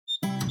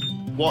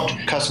what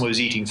customer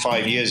was eating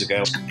 5 years ago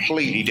is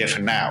completely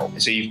different now.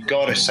 So you've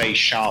got to stay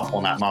sharp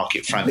on that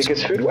market front.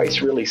 Because food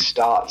waste really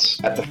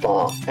starts at the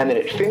farm and then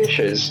it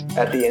finishes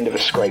at the end of a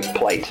scraped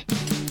plate.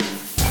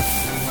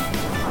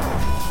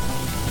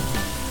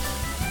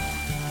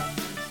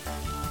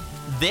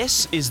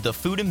 This is the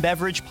Food and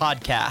Beverage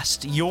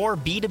Podcast, your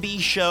B2B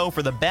show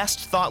for the best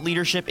thought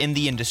leadership in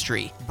the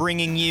industry,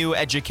 bringing you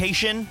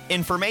education,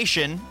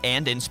 information,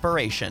 and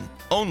inspiration,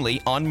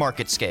 only on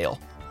Market Scale.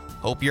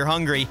 Hope you're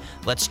hungry.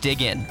 Let's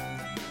dig in.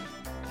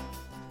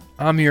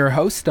 I'm your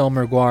host,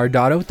 Elmer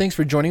Guardado. Thanks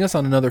for joining us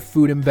on another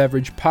Food and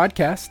Beverage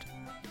Podcast.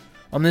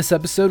 On this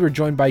episode, we're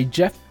joined by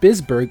Jeff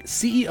Bisberg,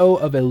 CEO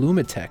of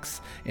Illumitex,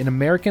 an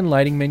American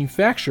lighting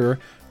manufacturer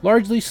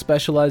largely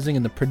specializing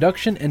in the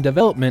production and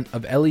development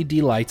of LED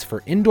lights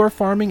for indoor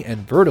farming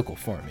and vertical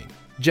farming.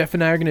 Jeff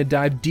and I are going to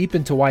dive deep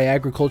into why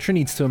agriculture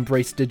needs to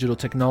embrace digital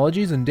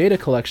technologies and data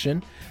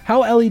collection, how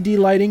LED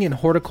lighting in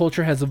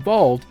horticulture has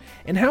evolved,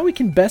 and how we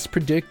can best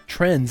predict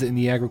trends in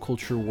the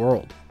agriculture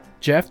world.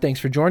 Jeff, thanks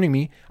for joining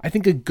me. I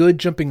think a good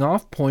jumping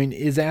off point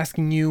is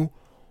asking you,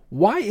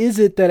 why is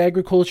it that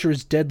agriculture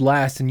is dead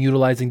last in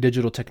utilizing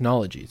digital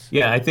technologies?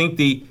 Yeah, I think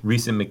the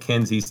recent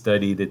McKinsey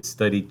study that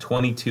studied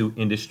 22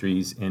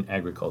 industries in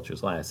agriculture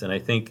is last. And I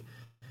think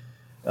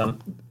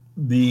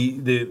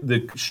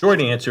the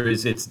short answer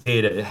is it's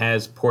data. It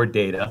has poor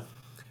data.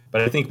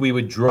 But I think we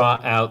would draw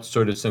out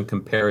sort of some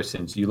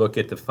comparisons. You look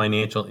at the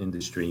financial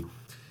industry.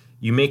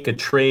 You make a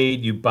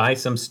trade, you buy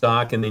some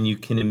stock, and then you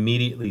can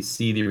immediately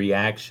see the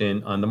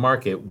reaction on the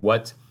market,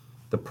 what's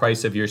the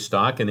price of your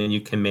stock, and then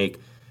you can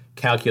make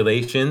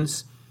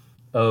calculations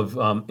of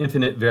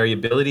infinite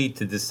variability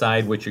to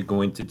decide what you're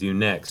going to do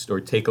next.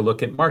 Or take a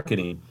look at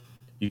marketing.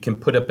 You can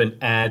put up an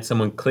ad,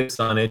 someone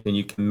clicks on it, and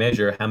you can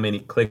measure how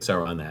many clicks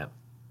are on that.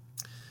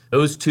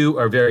 Those two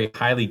are very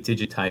highly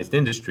digitized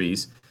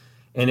industries.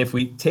 And if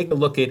we take a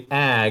look at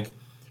ag,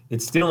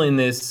 it's still in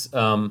this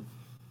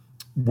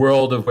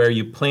world of where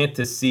you plant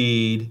the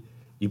seed,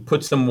 you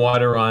put some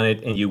water on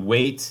it, and you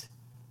wait.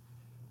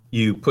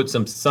 You put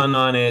some sun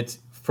on it,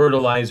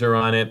 fertilizer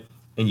on it,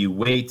 and you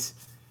wait,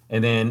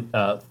 and then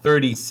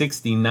 30,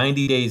 60,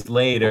 90 days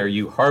later,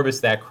 you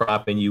harvest that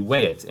crop and you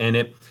weigh it. And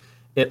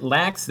it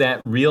lacks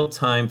that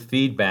real-time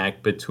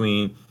feedback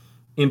between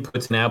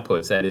inputs and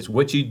outputs. That is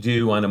what you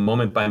do on a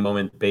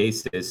moment-by-moment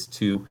basis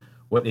to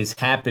what is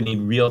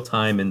happening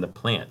real-time in the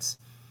plants.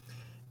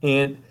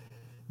 And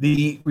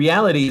the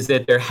reality is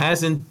that there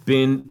hasn't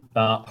been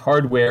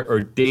hardware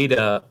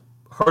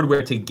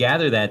to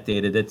gather that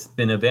data that's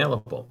been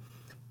available.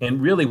 And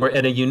really, we're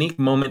at a unique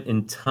moment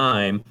in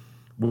time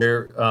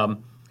where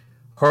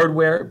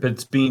hardware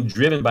that's being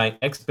driven by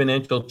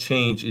exponential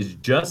change is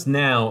just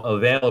now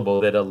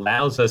available that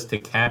allows us to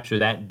capture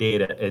that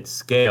data at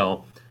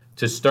scale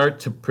to start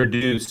to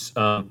produce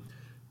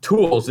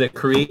tools that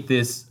create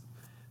this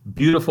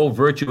beautiful,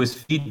 virtuous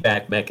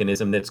feedback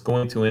mechanism that's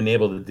going to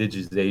enable the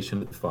digitization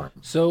of the farm.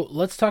 So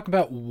let's talk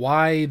about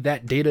why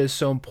that data is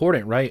so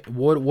important, right?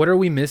 What are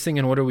we missing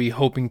and what are we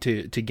hoping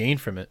to gain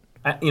from it?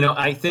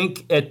 I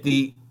think at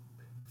the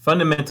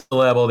fundamental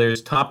level,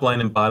 there's top line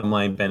and bottom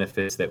line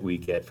benefits that we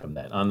get from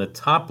that. On the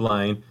top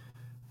line,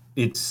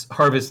 it's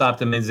harvest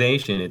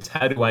optimization. It's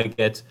how do I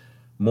get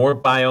more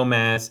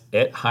biomass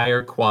at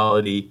higher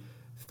quality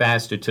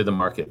faster to the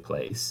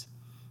marketplace.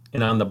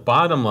 And on the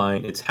bottom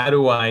line, it's how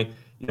do I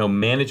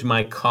manage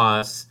my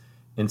costs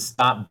and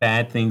stop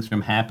bad things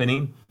from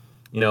happening.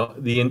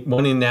 The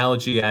one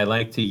analogy I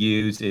like to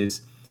use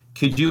is,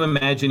 could you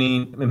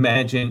imagine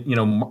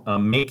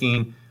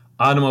making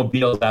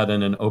automobiles out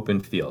in an open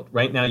field?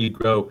 Right now you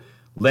grow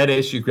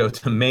lettuce, you grow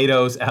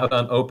tomatoes out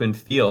on open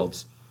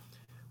fields.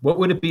 What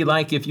would it be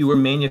like if you were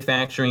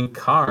manufacturing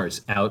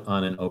cars out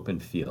on an open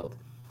field?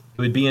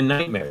 It would be a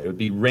nightmare. It would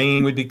be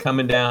rain would be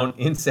coming down,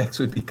 insects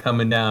would be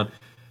coming down.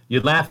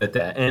 You'd laugh at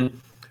that. And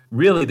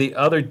really the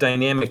other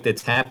dynamic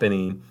that's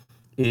happening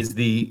is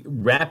the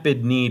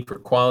rapid need for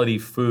quality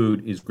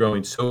food is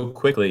growing so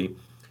quickly.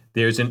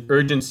 There's an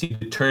urgency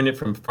to turn it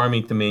from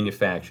farming to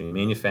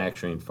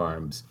manufacturing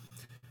farms.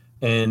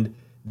 And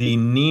the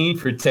need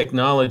for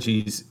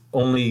technologies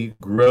only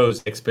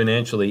grows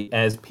exponentially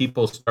as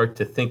people start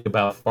to think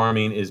about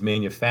farming as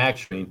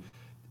manufacturing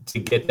to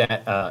get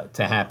that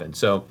to happen.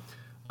 So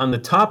on the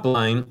top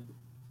line,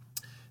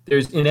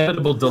 there's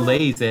inevitable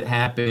delays that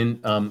happen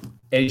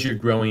as you're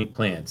growing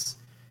plants.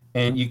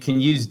 And you can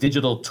use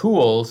digital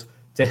tools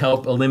to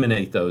help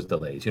eliminate those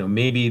delays.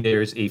 Maybe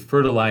there's a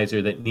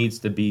fertilizer that needs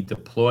to be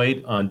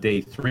deployed on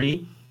day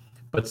 3,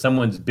 but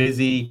someone's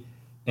busy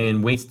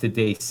and waits to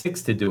day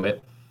 6 to do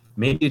it.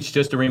 Maybe it's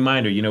just a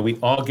reminder. We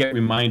all get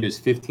reminders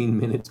 15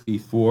 minutes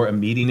before a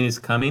meeting is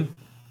coming.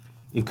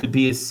 It could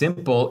be as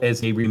simple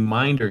as a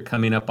reminder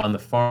coming up on the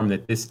farm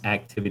that this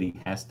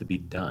activity has to be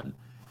done.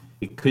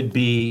 It could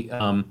be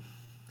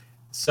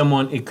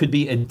it could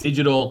be a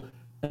digital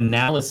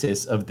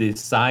analysis of the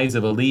size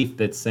of a leaf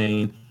that's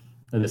saying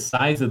the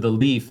size of the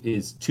leaf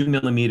is 2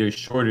 millimeters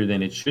shorter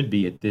than it should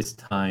be at this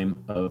time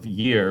of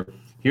year.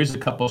 Here's a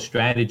couple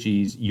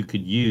strategies you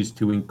could use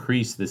to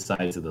increase the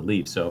size of the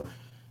leaf. So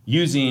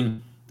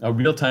using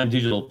real-time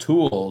digital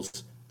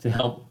tools to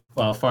help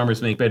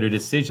farmers make better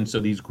decisions so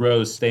these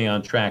grows stay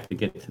on track to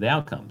get to the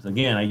outcomes.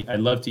 Again, I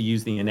love to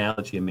use the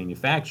analogy of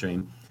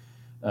manufacturing.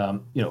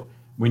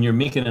 When you're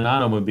making an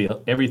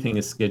automobile, everything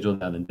is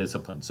scheduled out and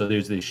disciplined. So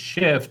there's this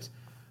shift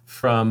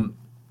from,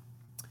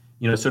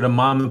 sort of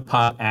mom and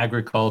pop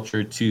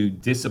agriculture to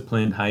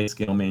disciplined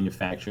high-scale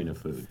manufacturing of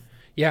food.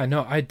 Yeah,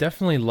 no, I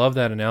definitely love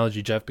that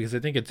analogy, Jeff, because I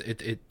think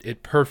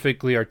it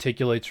perfectly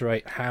articulates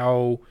right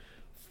how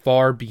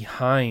far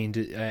behind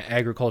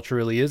agriculture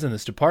really is in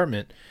this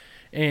department.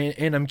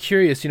 And I'm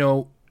curious,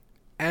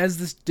 as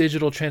this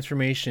digital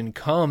transformation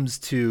comes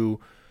to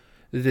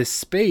this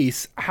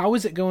space, how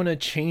is it going to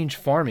change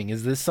farming?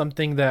 Is this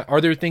something are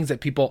there things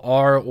that people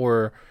are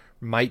or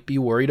might be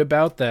worried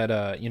about that,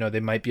 they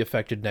might be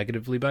affected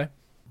negatively by?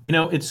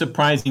 It's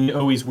surprising. You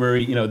always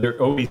worry,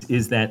 there always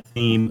is that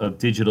theme of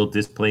digital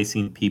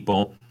displacing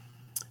people.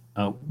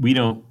 We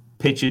don't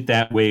pitch it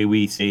that way.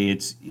 We say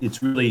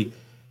it's really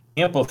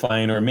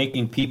amplifying or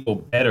making people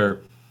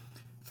better.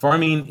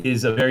 Farming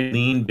is a very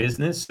lean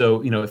business.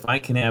 So, if I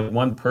can have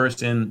one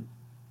person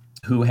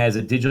who has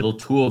a digital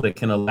tool that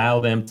can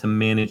allow them to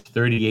manage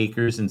 30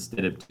 acres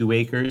instead of 2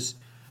 acres,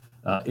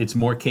 it's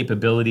more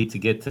capability to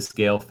get to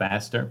scale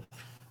faster.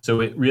 So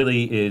it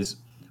really is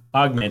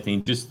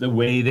augmenting just the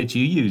way that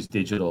you use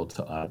digital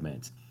to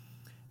augment.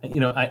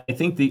 I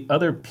think the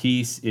other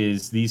piece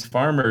is these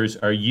farmers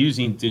are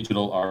using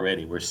digital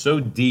already. We're so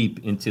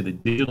deep into the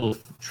digital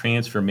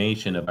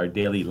transformation of our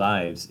daily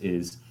lives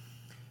is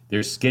they're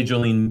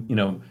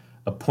scheduling,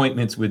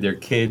 appointments with their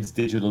kids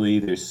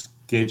digitally. They're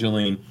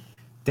scheduling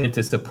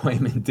dentist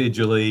appointment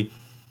digitally.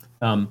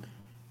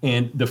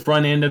 And the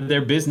front end of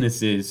their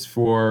businesses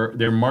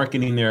they're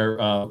marketing their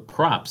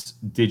crops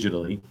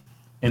digitally,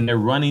 and they're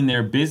running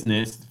their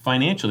business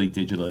financially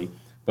digitally.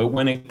 But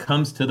when it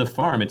comes to the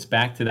farm, it's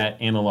back to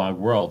that analog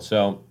world.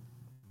 So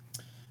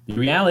the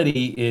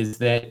reality is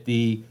that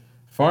the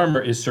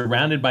farmer is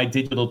surrounded by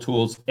digital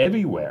tools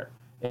everywhere,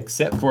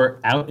 except for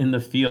out in the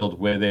field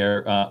where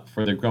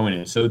they're growing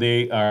it. So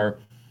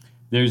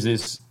there's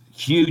this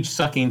huge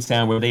sucking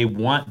sound where they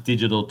want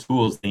digital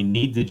tools. They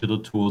need digital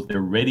tools.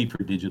 They're ready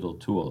for digital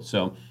tools.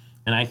 So,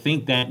 and I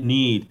think that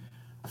need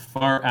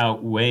far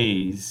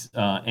outweighs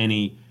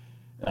anything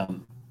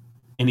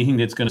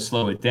that's going to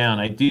slow it down.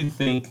 I do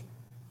think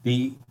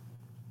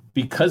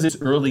because it's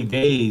early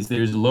days,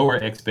 there's lower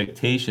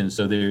expectations.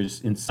 So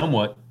there's in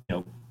somewhat,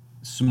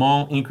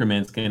 small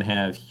increments can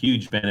have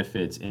huge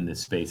benefits in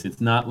this space. It's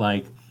not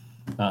like,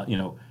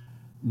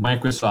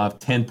 Microsoft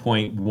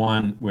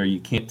 10.1, where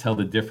you can't tell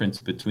the difference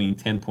between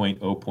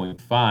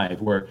 10.0.5,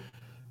 where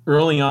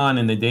early on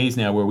in the days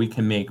now where we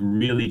can make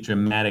really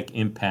dramatic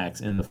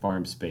impacts in the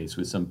farm space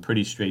with some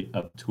pretty straight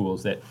up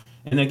tools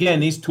and again,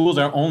 these tools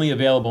are only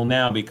available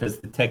now because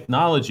the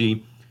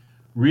technology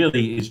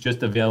really is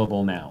just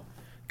available now.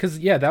 Because,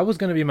 that was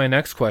going to be my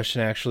next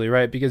question, actually,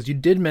 right? Because you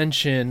did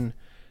mention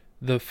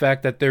the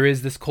fact that there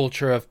is this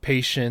culture of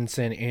patience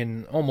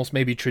and almost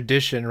maybe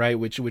tradition, right,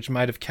 which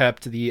might have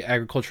kept the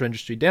agriculture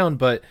industry down.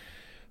 But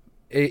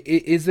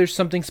is there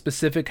something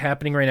specific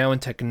happening right now in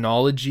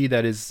technology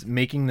that is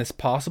making this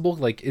possible?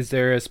 Like, is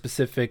there a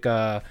specific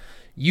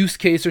use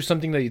case or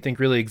something that you think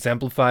really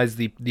exemplifies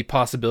the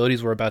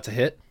possibilities we're about to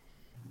hit?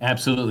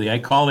 Absolutely. I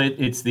call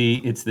it's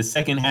the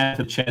second half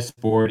of the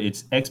chessboard.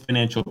 It's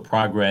exponential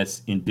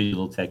progress in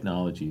digital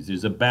technologies.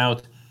 There's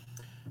about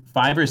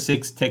 5 or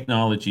 6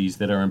 technologies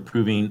that are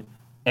improving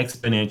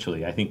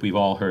exponentially. I think we've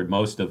all heard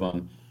most of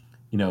them.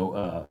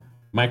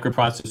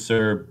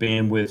 Microprocessor,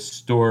 bandwidth,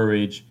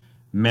 storage,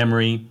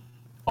 memory,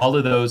 all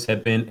of those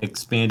have been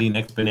expanding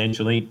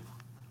exponentially.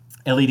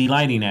 LED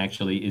lighting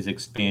actually is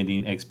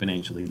expanding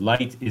exponentially.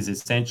 Light is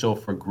essential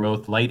for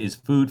growth. Light is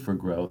food for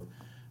growth.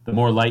 The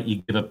more light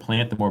you give a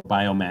plant, the more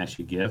biomass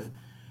you give.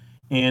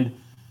 And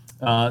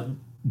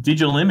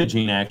digital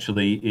imaging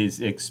actually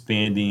is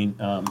expanding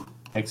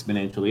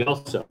exponentially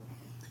also.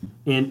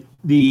 And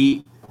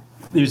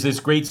there's this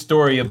great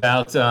story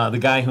about the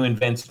guy who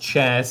invents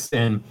chess,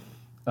 and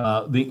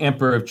the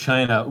emperor of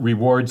China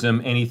rewards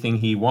him anything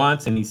he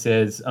wants, and he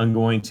says, I'm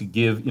going to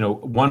give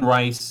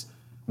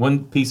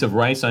one piece of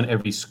rice on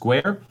every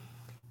square.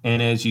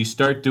 And as you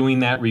start doing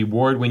that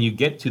reward, when you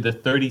get to the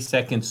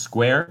 32nd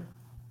square,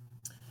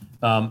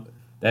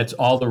 that's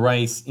all the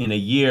rice in a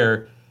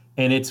year.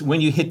 And it's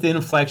when you hit the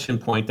inflection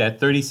point, that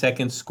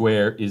 32nd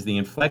square is the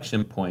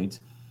inflection point.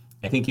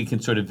 I think you can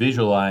sort of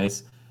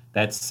visualize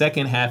that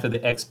second half of the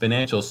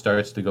exponential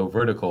starts to go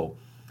vertical.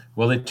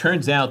 Well, it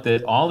turns out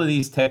that all of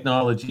these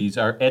technologies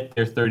are at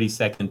their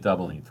 32nd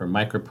doubling for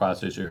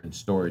microprocessor and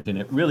storage. And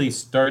it really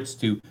starts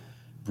to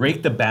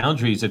break the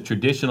boundaries of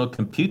traditional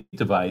compute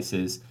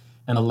devices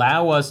and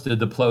allow us to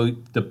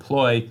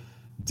deploy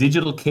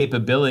digital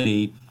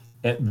capability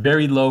at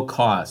very low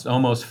cost,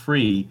 almost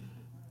free.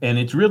 And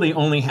it's really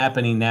only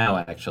happening now,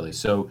 actually.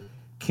 So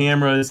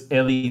cameras,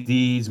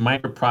 LEDs,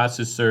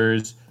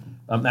 microprocessors,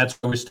 that's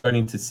where we're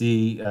starting to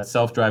see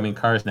self-driving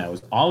cars now.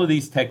 All of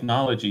these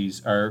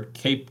technologies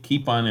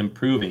keep on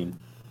improving,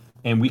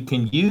 and we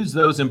can use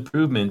those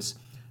improvements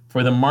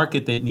for the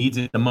market that needs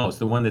it the most,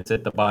 the one that's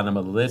at the bottom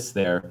of the list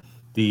there,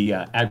 the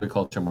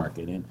agriculture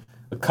market. And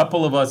a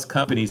couple of us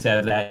companies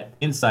have that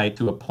insight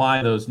to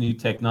apply those new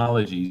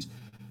technologies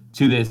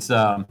to this,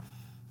 to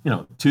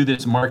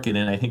this market,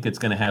 and I think it's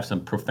going to have some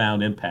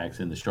profound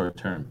impacts in the short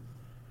term.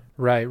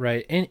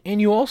 Right.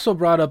 And you also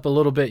brought up a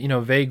little bit,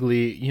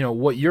 vaguely,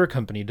 what your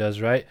company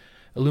does, right?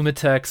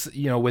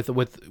 Illumitech,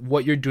 with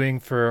what you're doing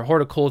for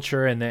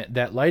horticulture and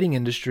that lighting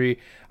industry.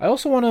 I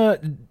also want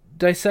to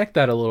dissect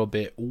that a little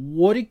bit.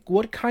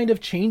 What kind of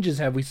changes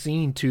have we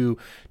seen to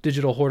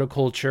digital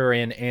horticulture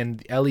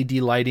and LED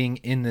lighting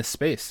in this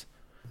space?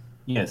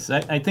 Yes,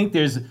 I think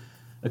there's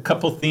a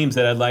couple themes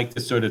that I'd like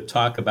to sort of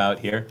talk about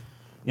here.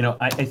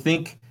 I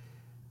think,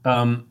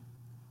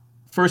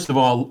 first of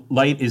all,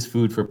 light is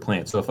food for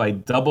plants. So if I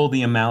double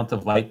the amount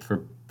of light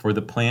for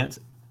the plant,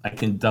 I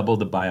can double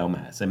the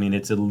biomass. I mean,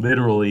 it's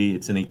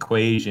an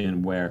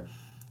equation where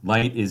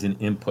light is an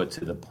input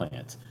to the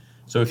plant.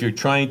 So if you're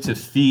trying to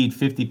feed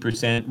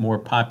 50% more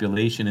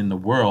population in the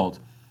world,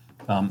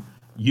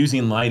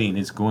 using lighting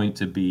is going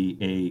to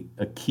be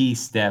a key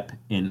step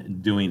in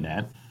doing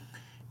that.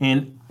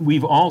 And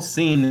we've all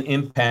seen the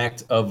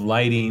impact of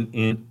lighting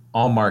in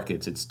all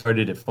markets. It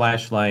started at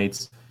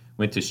flashlights,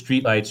 went to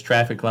street lights,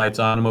 traffic lights,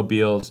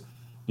 automobiles.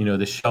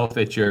 The shelf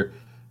at your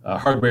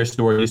hardware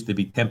store used to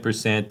be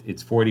 10%.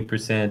 It's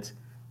 40%,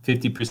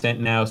 50%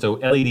 now. So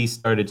LED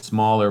started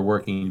smaller,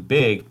 working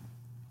big.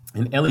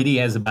 And LED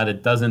has about a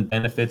dozen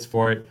benefits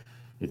for it.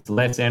 It's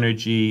less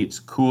energy, it's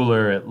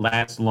cooler, it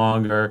lasts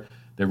longer,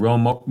 they're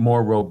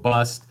more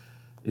robust.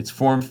 Its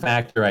form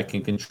factor, I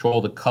can control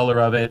the color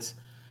of it.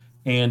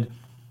 And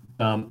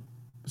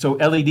so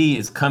LED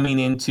is coming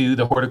into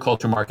the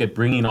horticulture market,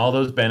 bringing all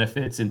those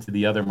benefits into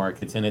the other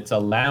markets, and it's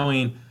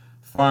allowing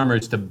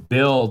farmers to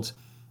build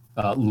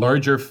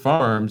larger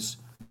farms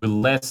with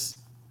less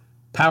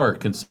power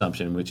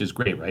consumption, which is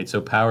great, right?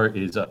 So power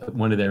is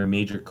one of their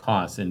major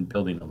costs in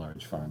building a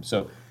large farm.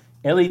 So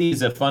LED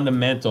is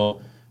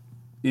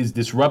is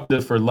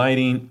disruptive for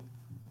lighting,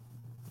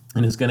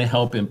 and is going to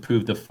help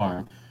improve the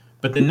farm.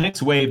 But the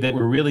next wave that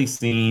we're really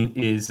seeing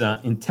is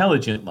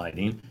intelligent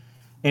lighting.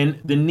 And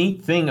the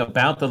neat thing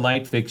about the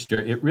light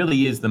fixture, it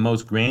really is the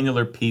most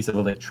granular piece of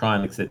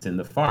electronics that's in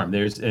the farm.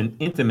 There's an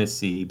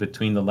intimacy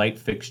between the light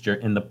fixture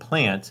and the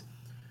plant,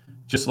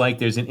 just like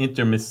there's an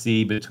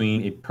intimacy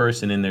between a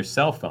person and their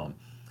cell phone.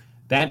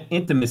 That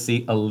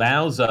intimacy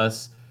allows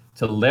us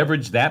to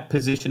leverage that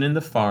position in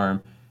the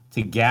farm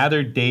to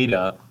gather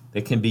data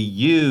that can be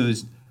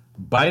used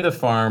by the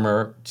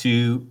farmer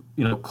to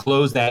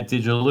close that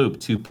digital loop,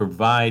 to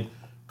provide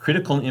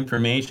critical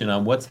information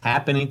on what's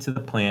happening to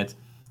the plant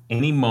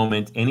any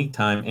moment,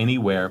 anytime,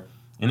 anywhere,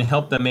 and to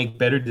help them make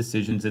better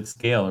decisions at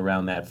scale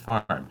around that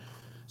farm.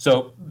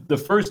 So the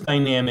first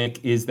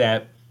dynamic is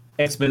that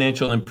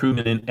exponential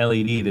improvement in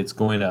LED that's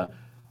going to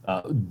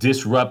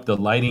disrupt the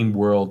lighting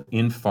world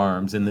in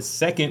farms. And the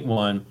second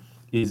one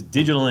is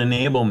digital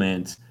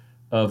enablement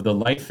of the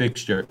light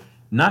fixture,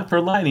 not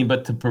for lighting,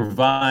 but to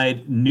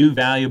provide new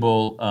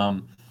valuable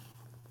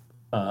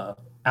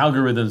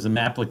algorithms and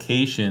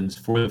applications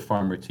for the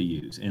farmer to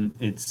use. And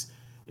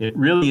it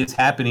really is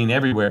happening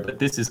everywhere, but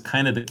this is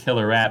kind of the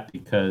killer app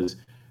because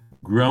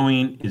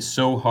growing is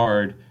so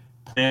hard,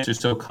 plants are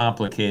so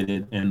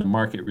complicated, and the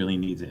market really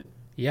needs it.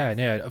 Yeah,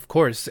 of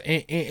course.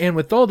 And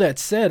with all that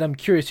said, I'm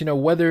curious,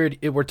 whether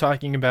we're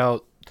talking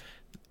about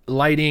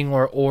lighting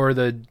or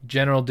the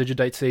general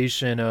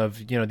digitization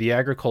of, the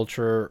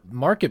agriculture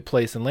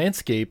marketplace and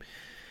landscape,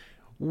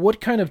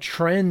 what kind of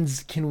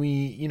trends can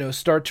we,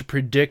 start to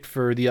predict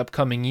for the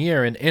upcoming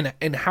year?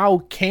 And how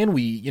can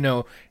we,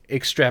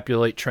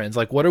 extrapolate trends?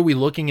 Like, what are we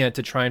looking at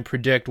to try and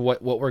predict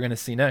what we're going to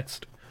see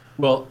next?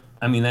 Well,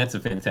 I mean, that's a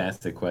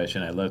fantastic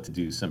question. I'd love to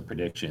do some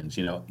predictions.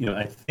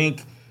 I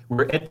think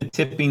we're at the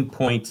tipping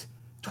point.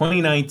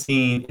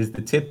 2019 is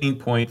the tipping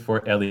point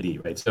for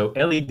LED, right? So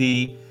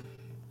LED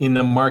in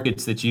the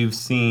markets that you've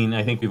seen,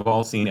 I think we've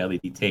all seen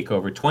LED take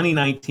over.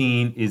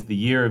 2019 is the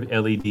year of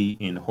LED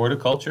in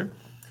horticulture.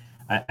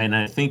 And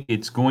I think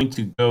it's going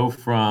to go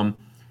from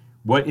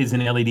what is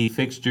an LED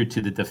fixture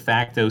to the de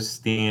facto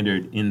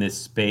standard in this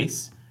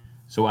space.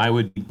 So I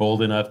would be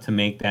bold enough to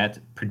make that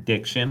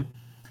prediction.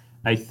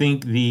 I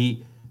think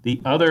the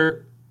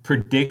other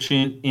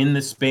prediction in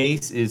the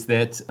space is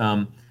that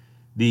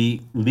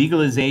the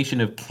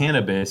legalization of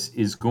cannabis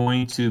is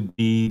going to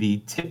be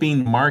the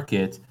tipping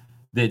market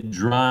that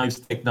drives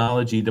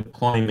technology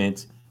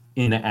deployment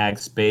in the ag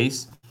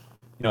space.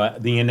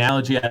 The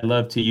analogy I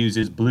love to use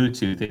is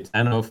Bluetooth.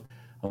 I don't know if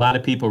a lot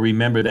of people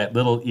remember that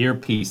little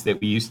earpiece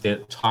that we used to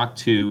talk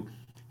to,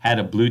 had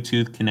a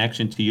Bluetooth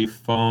connection to your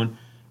phone,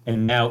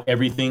 and now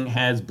everything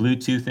has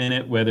Bluetooth in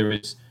it, whether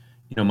it's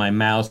my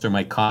mouse or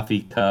my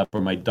coffee cup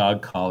or my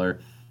dog collar.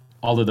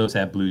 All of those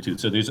have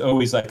Bluetooth. So there's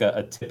always like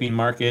a tipping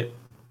market.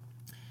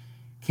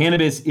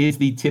 Cannabis is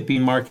the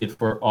tipping market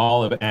for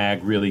all of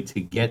ag, really, to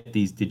get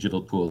these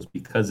digital tools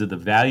because of the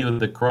value of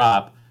the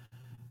crop.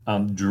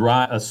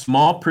 A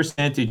small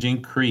percentage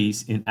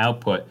increase in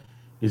output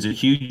is a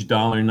huge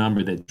dollar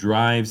number that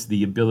drives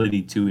the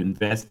ability to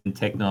invest in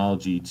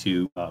technology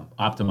to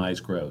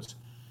optimize grows.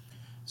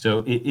 So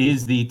it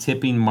is the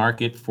tipping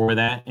market for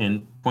that.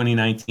 And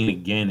 2019,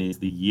 again, is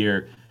the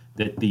year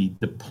that the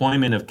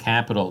deployment of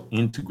capital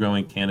into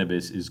growing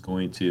cannabis is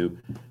going to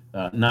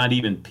not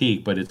even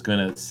peak, but it's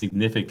going to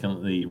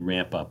significantly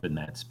ramp up in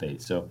that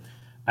space. So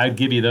I'd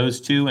give you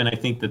those two. And I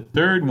think the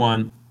third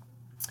one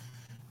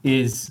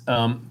is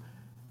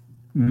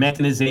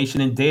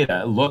mechanization and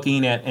data,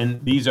 looking at,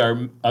 and these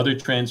are other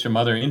trends from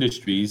other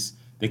industries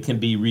that can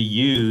be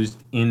reused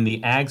in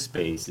the ag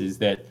space, is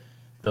that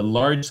the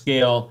large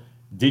scale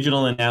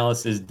digital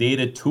analysis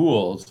data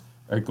tools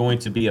are going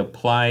to be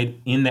applied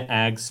in the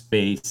ag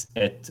space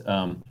at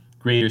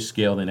greater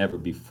scale than ever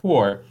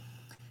before.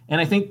 And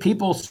I think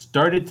people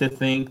started to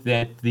think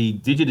that the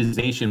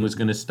digitization was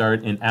going to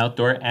start in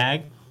outdoor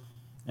ag.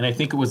 And I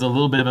think it was a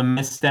little bit of a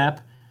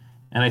misstep.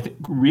 And I think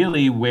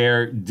really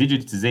where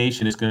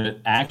digitization is going to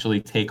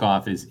actually take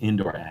off is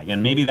indoor ag.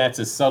 And maybe that's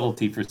a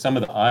subtlety for some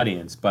of the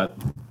audience, but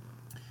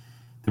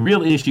the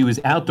real issue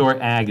is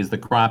outdoor ag is the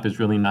crop is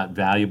really not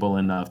valuable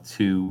enough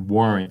to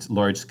warrant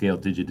large-scale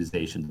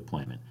digitization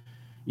deployment.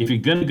 If you're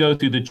going to go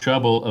through the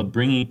trouble of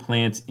bringing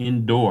plants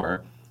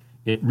indoor,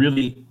 it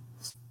really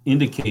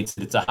indicates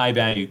that it's a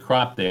high-value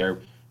crop there.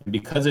 And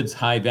because it's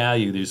high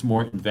value, there's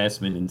more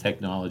investment in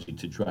technology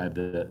to drive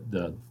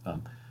the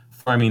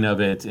farming of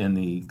it and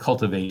the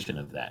cultivation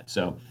of that.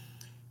 So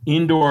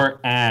indoor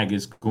ag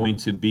is going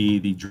to be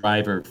the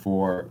driver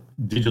for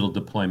digital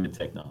deployment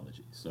technology.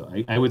 So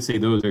I would say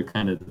those are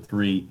kind of the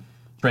three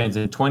trends.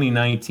 And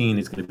 2019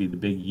 is going to be the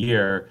big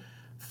year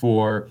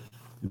for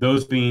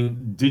those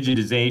being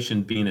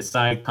digitization being a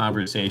side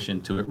conversation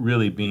to it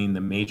really being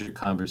the major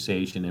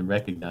conversation and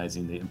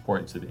recognizing the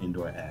importance of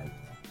indoor ag.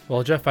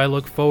 Well, Jeff, I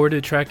look forward to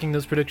tracking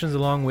those predictions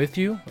along with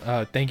you.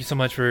 Thank you so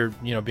much for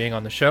being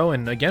on the show.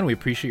 And again, we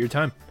appreciate your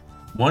time.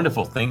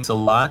 Wonderful. Thanks a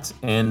lot.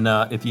 And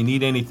if you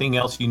need anything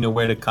else, you know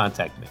where to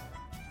contact me.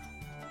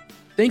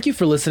 Thank you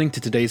for listening to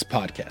today's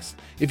podcast.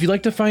 If you'd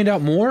like to find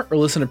out more or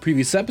listen to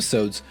previous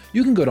episodes,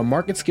 you can go to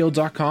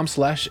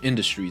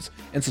marketscale.com/industries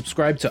and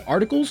subscribe to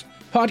articles,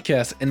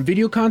 podcasts, and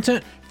video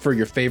content for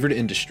your favorite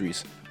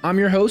industries. I'm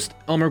your host,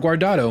 Elmer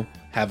Guardado.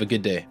 Have a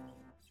good day.